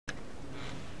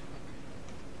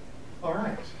All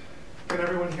right. Can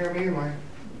everyone hear me? Am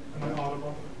I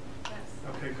audible? Yes.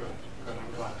 Okay, good. Good,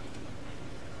 I'm glad.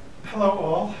 Hello,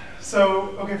 all. So,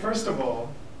 okay, first of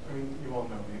all, I mean, you all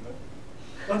know me, but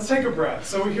let's take a breath.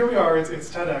 So here we are, it's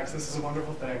TEDx, this is a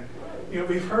wonderful thing. You know,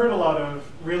 we've heard a lot of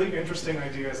really interesting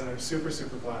ideas, and I'm super,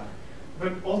 super glad.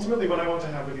 But ultimately, what I want to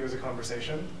have with you is a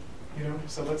conversation, you know?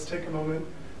 So let's take a moment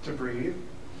to breathe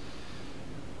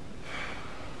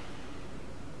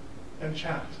and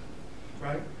chat,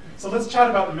 right? So let's chat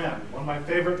about men, one of my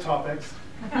favorite topics.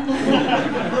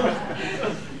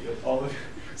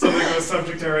 Something of a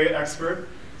subject area expert.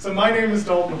 So my name is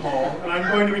Dalton Hall, and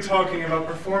I'm going to be talking about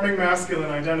performing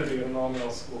masculine identity in an all-male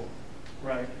school,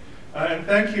 right? And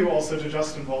thank you also to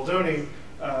Justin Baldoni,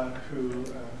 who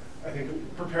I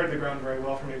think prepared the ground very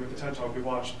well for me with the TED Talk we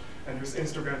watched, and whose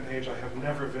Instagram page I have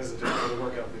never visited for the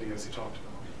workout videos he talked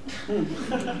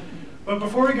about. But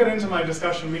before we get into my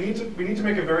discussion, we need to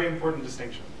make a very important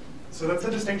distinction. So that's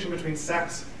the distinction between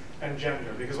sex and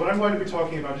gender, because what I'm going to be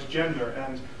talking about is gender,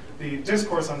 and the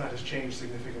discourse on that has changed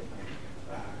significantly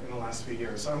in the last few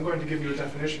years. So I'm going to give you a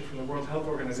definition from the World Health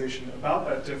Organization about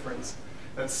that difference,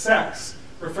 that sex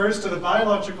refers to the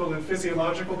biological and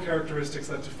physiological characteristics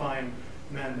that define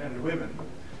men and women.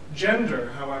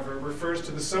 Gender, however, refers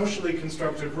to the socially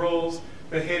constructed roles,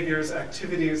 behaviors,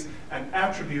 activities, and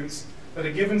attributes that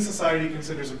a given society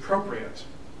considers appropriate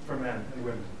for men and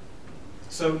women.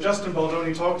 So Justin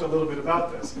Baldoni talked a little bit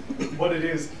about this, what it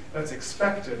is that's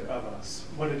expected of us,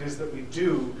 what it is that we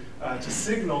do to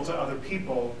signal to other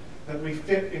people that we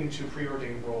fit into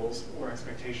preordained roles or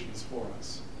expectations for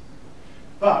us.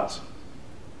 But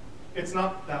it's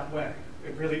not that way.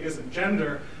 It really isn't.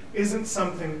 Gender isn't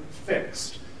something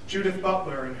fixed. Judith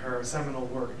Butler, in her seminal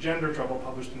work, Gender Trouble,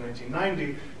 published in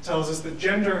 1990, tells us that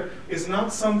gender is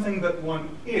not something that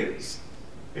one is.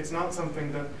 It's not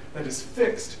something that is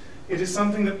fixed. It is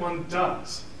something that one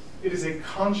does. It is a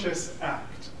conscious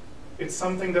act. It's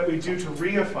something that we do to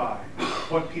reify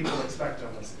what people expect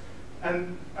of us.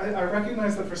 And I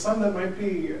recognize that for some that might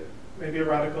be maybe a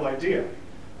radical idea.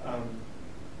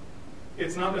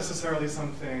 It's not necessarily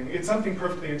something, it's something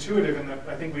perfectly intuitive in that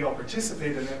I think we all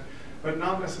participate in it, but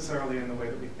not necessarily in the way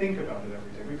that we think about it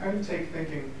every day. We kind of take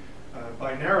thinking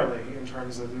binarily in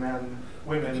terms of men,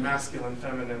 women, masculine,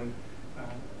 feminine,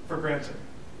 for granted.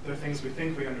 They're things we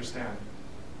think we understand.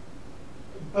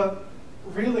 But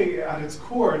really, at its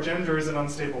core, gender is an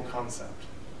unstable concept.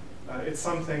 It's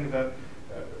something that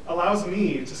allows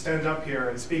me to stand up here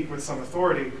and speak with some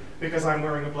authority because I'm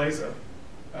wearing a blazer,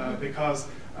 because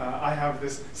I have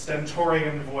this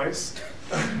stentorian voice.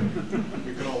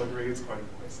 We can all agree it's quite a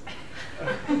voice.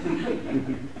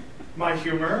 My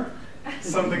humor,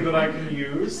 something that I can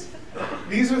use.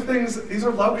 These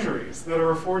are luxuries that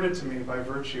are afforded to me by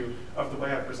virtue of the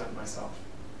way I present myself.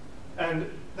 And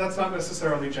that's not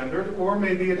necessarily gendered, or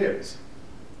maybe it is.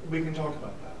 We can talk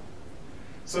about that.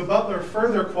 So Butler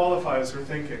further qualifies her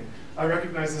thinking. I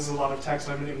recognize this is a lot of text.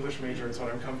 I'm an English major, it's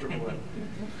what I'm comfortable in.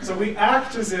 So we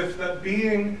act as if that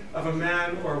being of a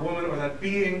man or a woman, or that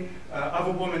being of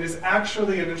a woman is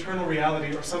actually an internal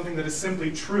reality or something that is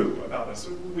simply true about us.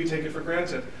 We take it for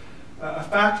granted. A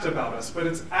fact about us, but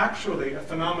it's actually a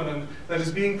phenomenon that is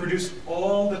being produced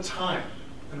all the time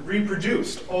and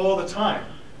reproduced all the time.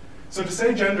 So to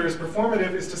say gender is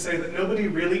performative is to say that nobody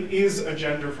really is a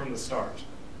gender from the start.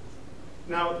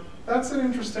 Now, that's an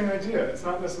interesting idea. It's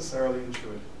not necessarily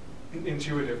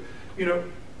intuitive, you know,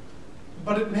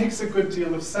 but it makes a good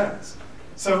deal of sense.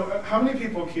 So how many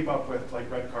people keep up with like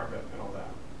red carpet and all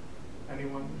that?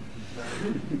 Anyone?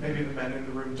 Maybe the men in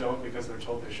the room don't because they're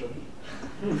told they shouldn't.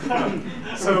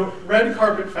 So red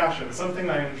carpet fashion, something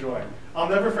I enjoy. I'll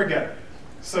never forget it.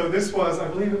 So this was, I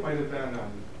believe it might have been,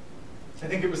 I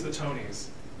think it was the Tonys.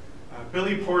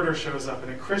 Billy Porter shows up in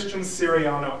a Christian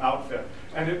Siriano outfit,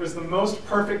 and it was the most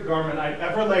perfect garment I'd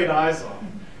ever laid eyes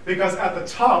on, because at the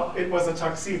top it was a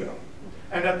tuxedo,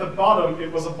 and at the bottom it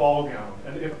was a ball gown.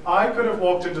 And if I could have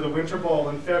walked into the Winter Ball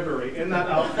in February in that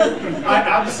outfit, I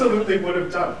absolutely would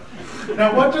have done it.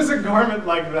 Now, what does a garment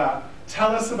like that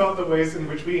tell us about the ways in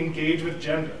which we engage with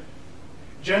gender?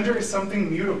 Gender is something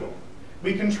mutable.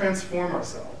 We can transform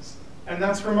ourselves, and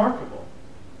that's remarkable.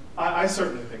 I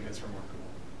certainly think it's remarkable.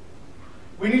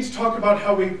 We need to talk about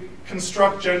how we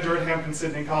construct gender at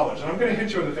Hampden-Sydney-College, and I'm going to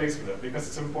hit you in the face with it because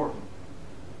it's important.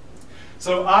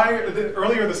 So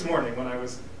earlier this morning when I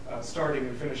was starting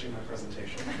and finishing my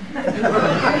presentation,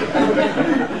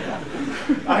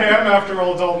 I am, after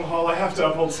all, Dalton Hall. I have to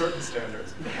uphold certain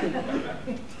standards.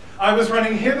 I was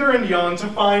running hither and yon to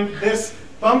find this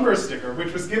bumper sticker,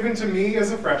 which was given to me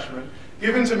as a freshman,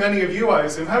 given to many of you, I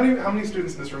assume. How many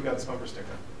students in this room got this bumper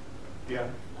sticker? Yeah.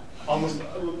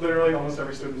 literally almost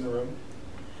every student in the room.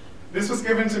 This was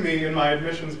given to me in my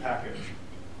admissions package.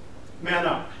 Man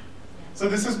up. So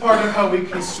this is part of how we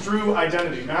construe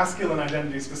identity, masculine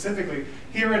identity specifically,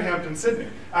 here at Hampden Sydney.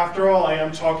 After all, I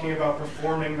am talking about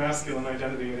performing masculine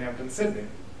identity in Hampden Sydney.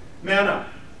 Man up.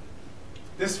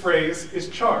 This phrase is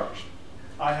charged.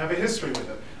 I have a history with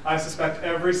it. I suspect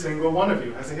every single one of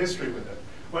you has a history with it.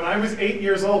 When I was 8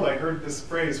 years old, I heard this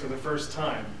phrase for the first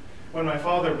time. When my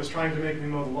father was trying to make me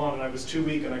mow the lawn and I was too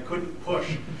weak and I couldn't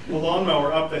push the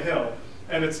lawnmower up the hill.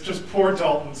 And it's just poor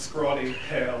Dalton, scrawny,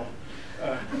 pale,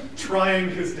 trying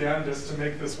his damnedest to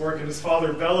make this work, and his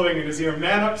father bellowing in his ear,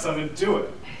 "Man up, son, and do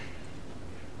it."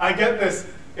 I get this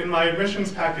in my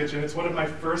admissions package, and it's one of my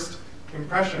first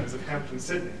impressions of Hampden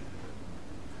Sydney.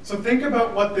 So think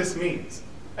about what this means.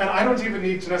 And I don't even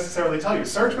need to necessarily tell you.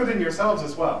 Search within yourselves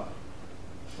as well.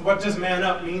 What does man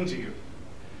up mean to you?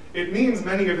 It means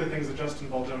many of the things that Justin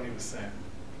Baldoni was saying.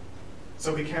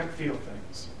 So we can't feel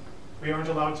things. We aren't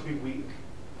allowed to be weak.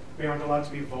 We aren't allowed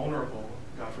to be vulnerable.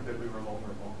 God forbid we were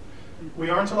vulnerable. We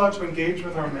aren't allowed to engage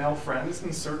with our male friends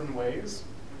in certain ways,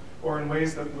 or in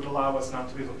ways that would allow us not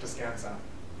to be looked askance at.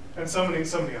 And so many other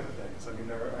things. I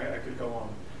mean, I could go on.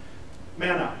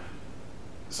 Man up.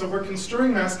 So we're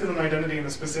construing masculine identity in a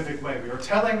specific way. We are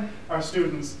telling our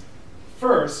students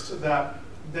first that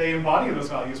they embody those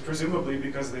values, presumably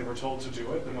because they were told to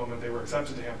do it the moment they were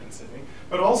accepted to Hampden Sydney,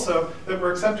 but also that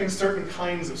we're accepting certain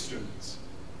kinds of students,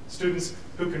 students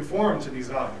who conform to these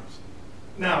values.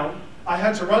 Now, I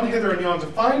had to run hither and yon to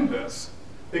find this,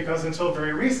 because until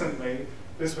very recently,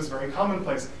 this was very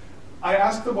commonplace. I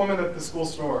asked the woman at the school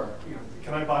store,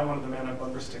 can I buy one of the Man Up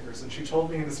bumper stickers? And she told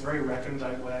me in this very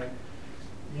recondite way,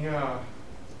 yeah,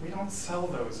 we don't sell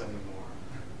those anymore.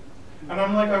 And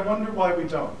I'm like, I wonder why we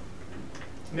don't.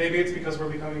 Maybe it's because we're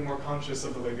becoming more conscious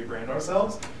of the way we brand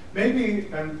ourselves. Maybe,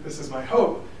 and this is my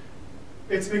hope,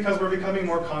 it's because we're becoming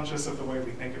more conscious of the way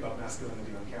we think about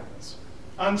masculinity on campus.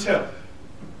 Until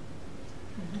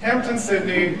Hampden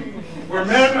Sydney, where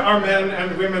men are men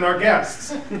and women are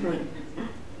guests.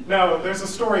 Now, there's a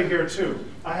story here too.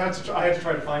 I had to try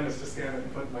to find this to scan it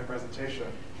and put in my presentation.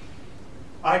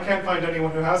 I can't find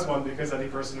anyone who has one because any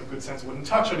person of good sense wouldn't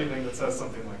touch anything that says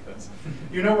something like this.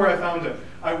 You know where I found it.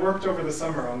 I worked over the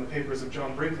summer on the papers of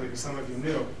John Brinkley, who some of you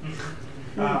knew.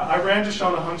 I ran to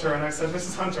Shauna Hunter and I said,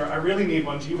 "Mrs. Hunter, I really need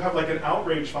one. Do you have like an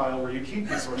outrage file where you keep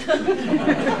these sorts of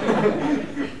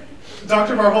things?"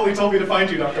 Dr. Barholi told me to find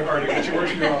you, Dr. Hardy, but you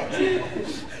worked in your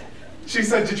office. She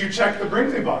said, "Did you check the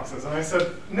Brinkley boxes?" And I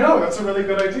said, "No, that's a really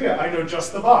good idea. I know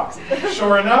just the box."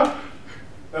 Sure enough,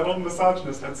 that old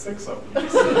misogynist had 6 of them.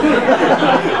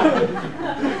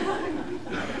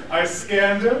 I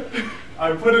scanned it.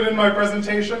 I put it in my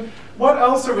presentation. What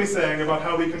else are we saying about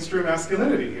how we construe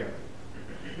masculinity here?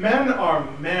 Men are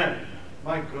men.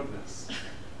 My goodness.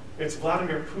 It's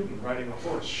Vladimir Putin riding a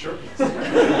horse shirtless.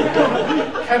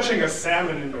 Catching a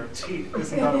salmon in your teeth.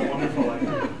 Isn't that a wonderful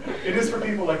idea? It is for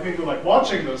people like me who like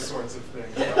watching those sorts of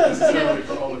things, not necessarily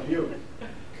for all of you.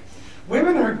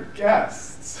 Women are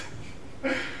guests.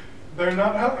 They're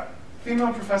not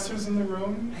female professors in the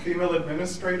room, female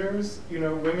administrators,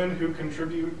 women who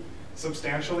contribute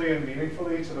substantially and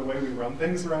meaningfully to the way we run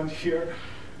things around here.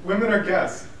 Women are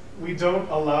guests. We don't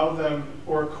allow them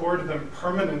or accord them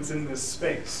permanence in this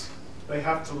space. They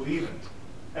have to leave it.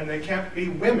 And they can't be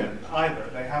women either.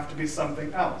 They have to be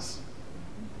something else.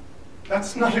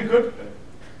 That's not a good thing.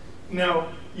 Now,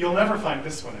 you'll never find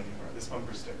this one anywhere, this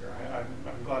bumper sticker.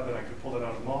 I'm glad that I could pull it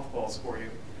out of mothballs for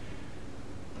you.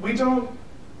 We don't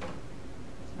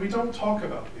talk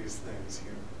about these things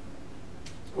here.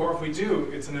 Or if we do,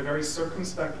 it's in a very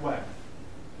circumspect way.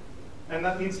 And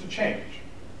that needs to change.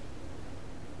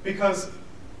 Because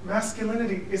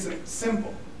masculinity isn't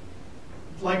simple.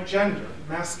 Like gender,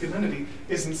 masculinity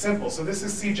isn't simple. So this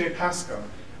is C.J. Pascoe,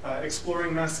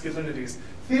 exploring masculinities,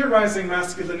 theorizing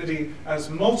masculinity as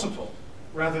multiple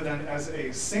rather than as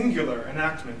a singular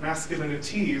enactment,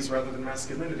 masculinities rather than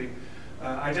masculinity.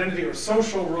 Identity or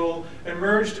social rule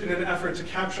emerged in an effort to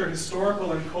capture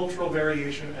historical and cultural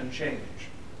variation and change.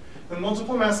 The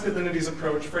multiple masculinities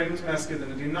approach frames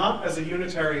masculinity not as a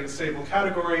unitary and stable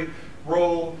category,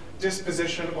 role,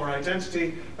 disposition, or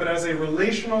identity, but as a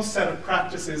relational set of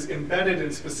practices embedded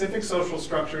in specific social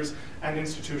structures and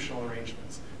institutional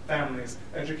arrangements, families,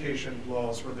 education,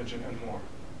 laws, religion, and more.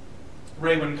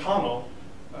 Raywin Connell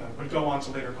would go on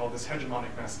to later call this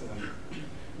hegemonic masculinity.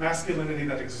 Masculinity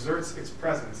that exerts its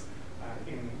presence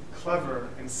in clever,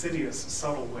 insidious,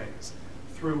 subtle ways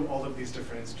through all of these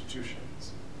different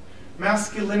institutions.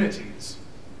 Masculinities,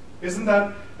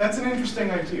 that's an interesting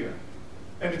idea,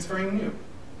 and it's very new.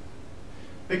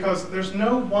 because there's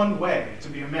no one way to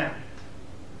be a man.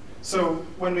 So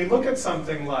when we look at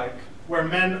something like where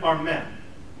men are men,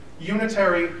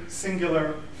 unitary,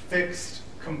 singular, fixed,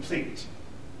 complete,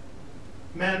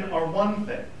 men are one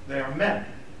thing. They are men,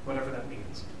 whatever that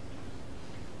means.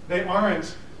 They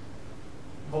aren't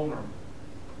vulnerable.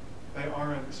 They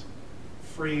aren't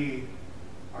free,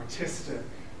 artistic,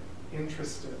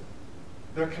 interested.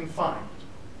 They're confined.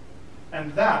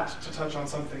 And that, to touch on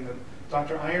something that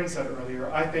Dr. Iron said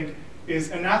earlier, I think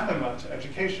is anathema to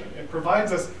education. It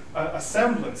provides us a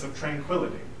semblance of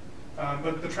tranquility.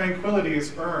 But the tranquility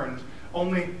is earned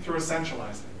only through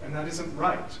essentializing, and that isn't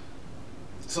right.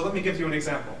 So let me give you an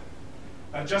example.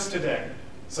 Just today,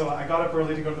 so I got up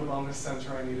early to go to the Wellness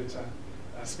Center. I needed to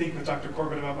speak with Dr.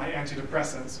 Corbett about my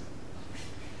antidepressants.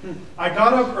 I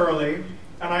got up early,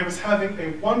 and I was having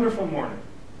a wonderful morning,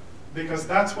 because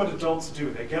that's what adults do.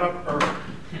 They get up early.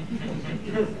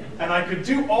 And I could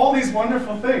do all these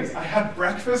wonderful things. I had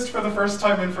breakfast for the first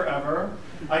time in forever.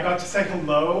 I got to say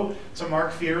hello to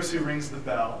Mark Fears, who rings the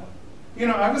bell. You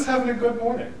know, I was having a good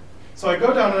morning. So I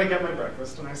go down and I get my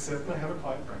breakfast, and I sit and I have a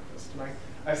quiet breakfast. And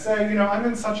I say, you know, I'm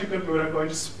in such a good mood, I'm going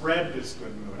to spread this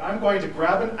good mood. I'm going to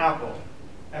grab an apple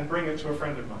and bring it to a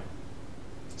friend of mine.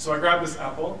 So I grab this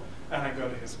apple, and I go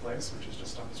to his place, which is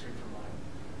just on the street from mine.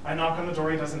 I knock on the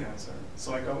door, he doesn't answer,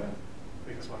 so I go in,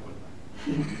 because why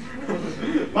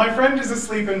wouldn't I? My friend is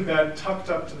asleep in bed, tucked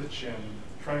up to the chin,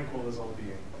 tranquil as all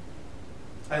being.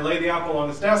 I lay the apple on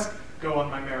his desk, go on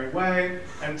my merry way,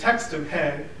 and text him,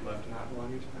 hey, left an apple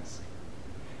on your desk.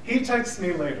 He texts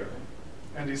me later,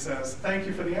 and he says, thank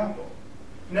you for the apple.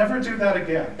 Never do that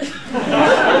again.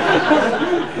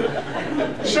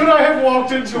 Should I have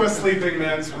walked into a sleeping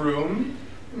man's room?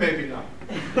 Maybe not.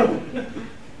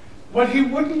 What he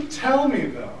wouldn't tell me,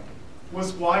 though,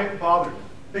 was why it bothered him.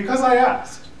 Because I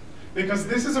asked. Because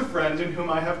this is a friend in whom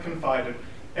I have confided,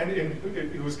 and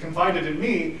who has confided in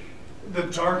me the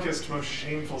darkest, most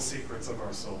shameful secrets of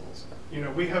our souls. You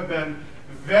know, we have been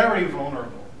very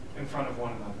vulnerable in front of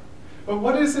one another. But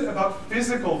what is it about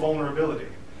physical vulnerability,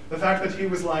 the fact that he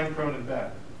was lying prone in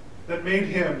bed, that made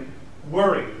him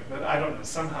worry that, I don't know,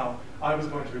 somehow I was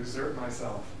going to exert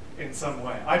myself in some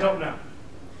way? I don't know.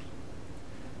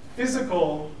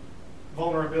 Physical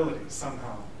vulnerability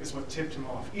somehow is what tipped him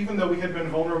off. Even though we had been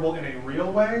vulnerable in a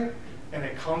real way, in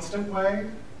a constant way,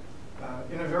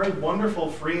 in a very wonderful,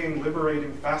 freeing,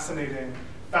 liberating, fascinating,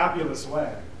 fabulous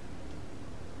way.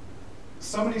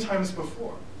 So many times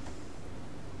before.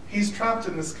 He's trapped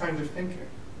in this kind of thinking,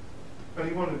 but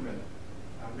he won't admit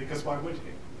it, because why would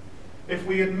he? If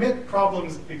we admit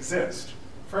problems exist,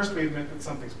 first we admit that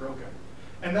something's broken,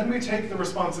 and then we take the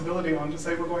responsibility on to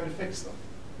say we're going to fix them.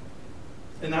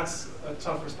 And that's a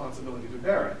tough responsibility to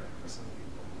bear, I think, for some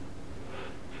people.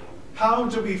 How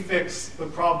do we fix the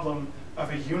problem of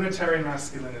a unitary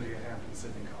masculinity at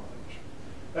Hampden-Sydney College?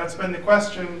 That's been the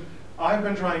question I've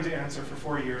been trying to answer for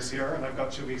 4 years here, and I've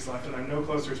got 2 weeks left, and I'm no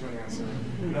closer to an answer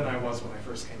than I was when I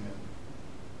first came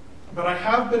in. But I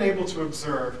have been able to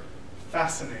observe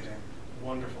fascinating,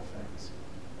 wonderful things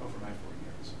over my 4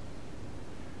 years.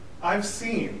 I've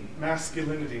seen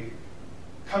masculinity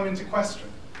come into question,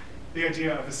 the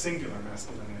idea of a singular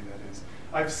masculinity, that is.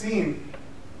 I've seen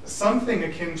something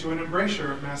akin to an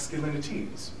embrasure of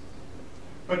masculinities,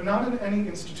 but not in any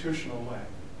institutional way.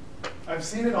 I've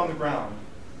seen it on the ground,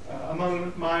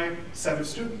 among my set of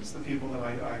students, the people that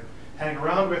I hang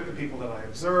around with, the people that I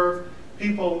observe,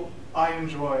 people I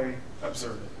enjoy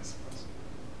observing, I suppose.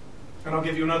 And I'll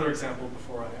give you another example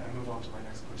before I move on to my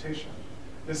next quotation.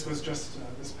 This was just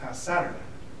this past Saturday.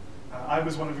 I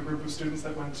was one of a group of students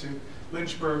that went to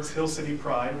Lynchburg's Hill City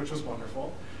Pride, which was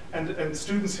wonderful. And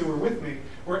students who were with me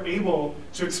were able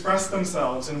to express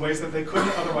themselves in ways that they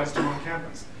couldn't otherwise do on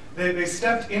campus. They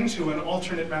stepped into an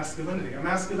alternate masculinity, a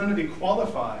masculinity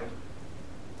qualified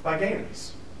by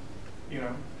gayness. You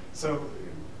know, so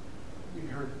we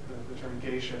heard the term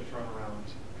gay shit thrown around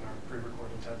in our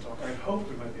pre-recorded TED Talk. I hoped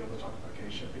we might be able to talk about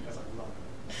gay shit because I love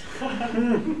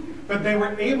it. But they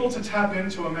were able to tap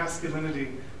into a masculinity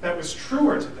that was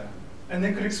truer to them, and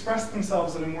they could express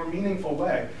themselves in a more meaningful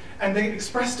way. And they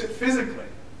expressed it physically.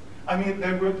 I mean,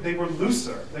 they were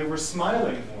looser, they were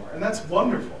smiling more, and that's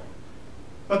wonderful.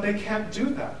 But they can't do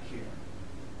that here.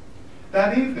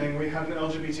 That evening, we had an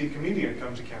LGBT comedian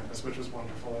come to campus, which was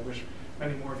wonderful. I wish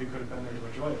many more of you could have been there to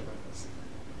enjoy it with us.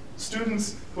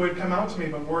 Students who had come out to me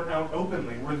but weren't out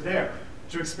openly were there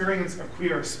to experience a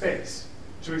queer space,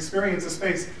 to experience a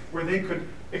space where they could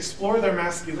explore their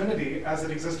masculinity as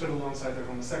it existed alongside their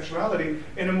homosexuality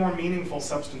in a more meaningful,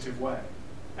 substantive way.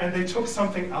 And they took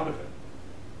something out of it.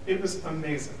 It was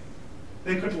amazing.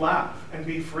 They could laugh and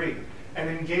be free. and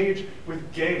engage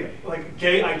with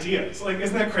gay ideas. Like,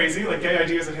 isn't that crazy? Like, gay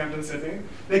ideas at Hampden Sydney?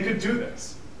 They could do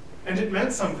this. And it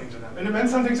meant something to them. And it meant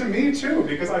something to me, too,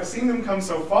 because I've seen them come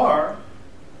so far,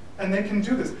 and they can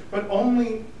do this, but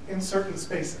only in certain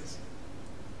spaces.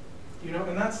 You know,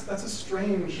 and that's a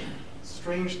strange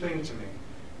thing to me,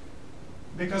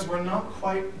 because we're not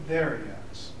quite there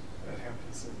yet at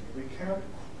Hampden Sydney. We can't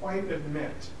quite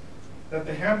admit that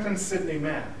the Hampden Sydney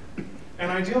man, an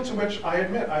ideal to which I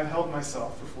admit I've held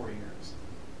myself for 4 years,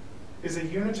 is a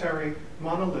unitary,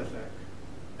 monolithic,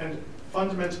 and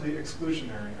fundamentally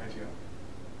exclusionary ideal.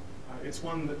 It's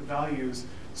one that values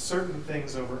certain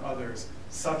things over others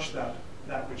such that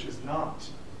that which is not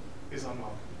is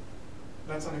unwelcome.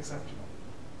 That's unacceptable.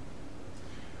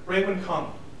 Raymond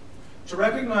Connell. To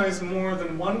recognize more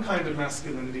than one kind of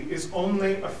masculinity is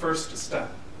only a first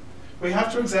step. We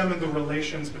have to examine the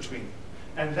relations between them,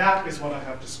 and that is what I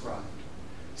have described.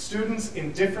 Students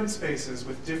in different spaces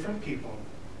with different people,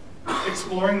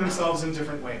 exploring themselves in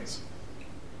different ways.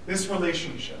 This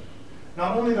relationship,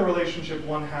 not only the relationship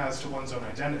one has to one's own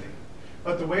identity,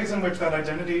 but the ways in which that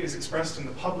identity is expressed in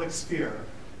the public sphere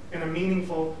in a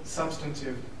meaningful,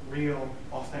 substantive, real,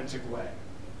 authentic way.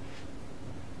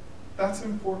 That's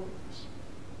important,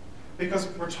 because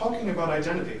we're talking about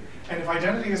identity, and if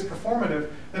identity is performative,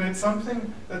 then it's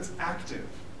something that's active.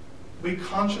 We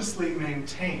consciously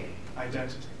maintain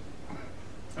identity,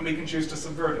 and we can choose to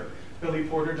subvert it. Billy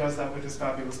Porter does that with his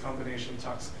fabulous combination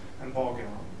tux and ball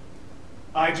gown.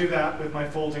 I do that with my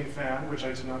folding fan, which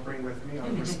I did not bring with me out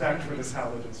of respect for this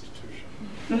hallowed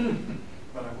institution.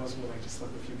 But I was willing to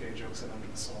slip a few gay jokes in under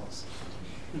the sauce.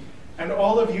 And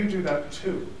all of you do that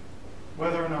too,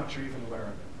 whether or not you're even aware of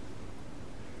it.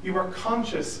 You are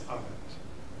conscious of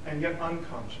it, and yet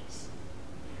unconscious.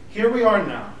 Here we are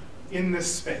now, in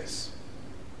this space.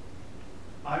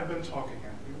 I've been talking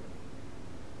at you.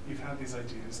 You've had these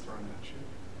ideas thrown at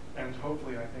you, and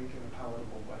hopefully, I think, in a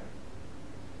palatable way.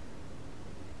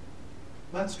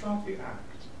 Let's drop the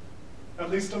act, at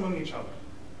least among each other,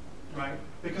 right?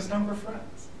 Because now we're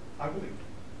friends. I believe it.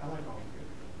 I like all of you.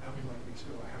 I hope you like me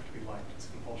too. I have to be liked. It's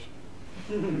compulsion.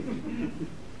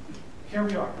 Here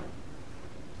we are.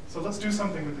 So let's do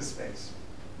something with this space.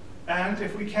 And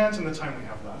if we can't in the time we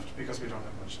have left, because we don't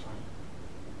have much time,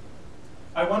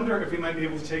 I wonder if we might be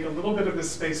able to take a little bit of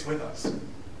this space with us,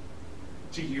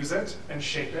 to use it and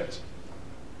shape it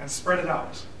and spread it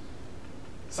out,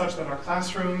 such that our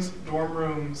classrooms, dorm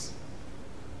rooms,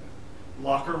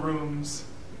 locker rooms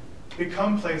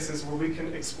become places where we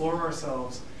can explore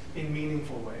ourselves in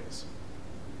meaningful ways.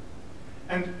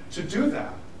 And to do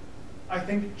that, I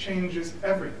think changes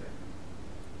everything.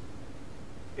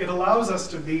 It allows us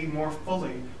to be more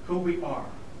fully who we are.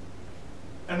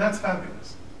 And that's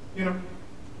fabulous. You know,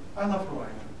 I love who I am.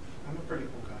 I'm a pretty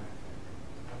cool guy.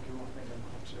 I hope you all think I'm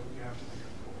cool too. You have to think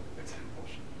I'm cool. It's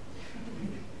compulsion.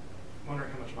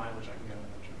 Wondering how much mileage I can get out of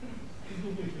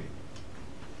that joke.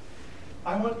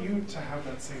 I want you to have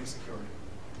that same security.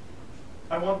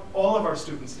 I want all of our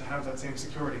students to have that same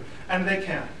security, and they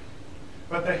can.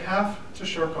 But they have to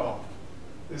shirk off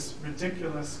this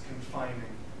ridiculous, confining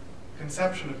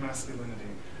conception of masculinity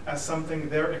as something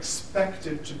they're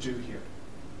expected to do here.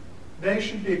 They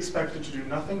should be expected to do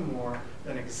nothing more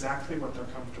than exactly what they're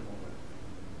comfortable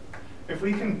with. If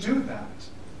we can do that,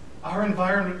 our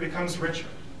environment becomes richer.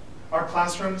 Our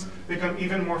classrooms become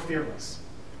even more fearless.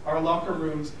 Our locker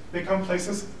rooms become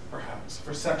places, perhaps,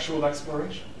 for sexual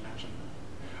exploration. Imagine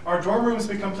that. Our dorm rooms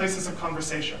become places of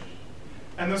conversation.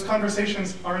 And those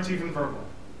conversations aren't even verbal.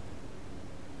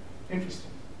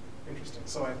 Interesting. Interesting,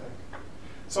 so I think.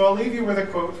 So I'll leave you with a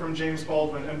quote from James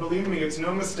Baldwin, and believe me, it's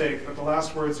no mistake that the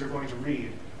last words you're going to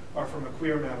read are from a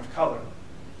queer man of color.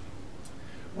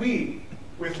 We,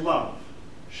 with love,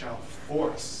 shall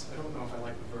force, I don't know if I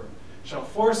like the verb, shall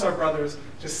force our brothers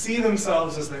to see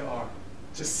themselves as they are,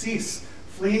 to cease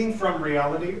fleeing from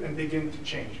reality and begin to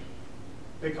change it.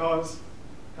 Because,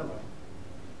 hello,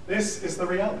 this is the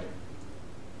reality.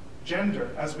 Gender,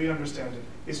 as we understand it,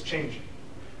 is changing.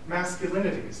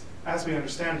 Masculinities, as we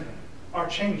understand them, are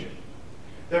changing.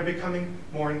 They're becoming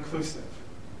more inclusive.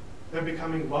 They're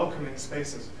becoming welcoming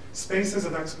spaces, spaces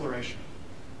of exploration.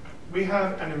 We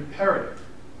have an imperative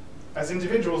as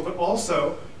individuals, but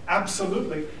also,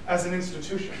 absolutely, as an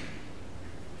institution,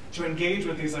 to engage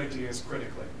with these ideas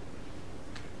critically,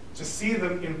 to see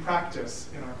them in practice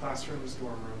in our classrooms,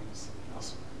 dorm rooms,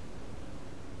 elsewhere.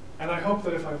 And I hope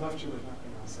that if I've left you with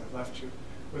nothing else, I've left you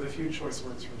with a few choice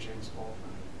words from James Baldwin.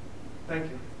 Thank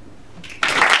you.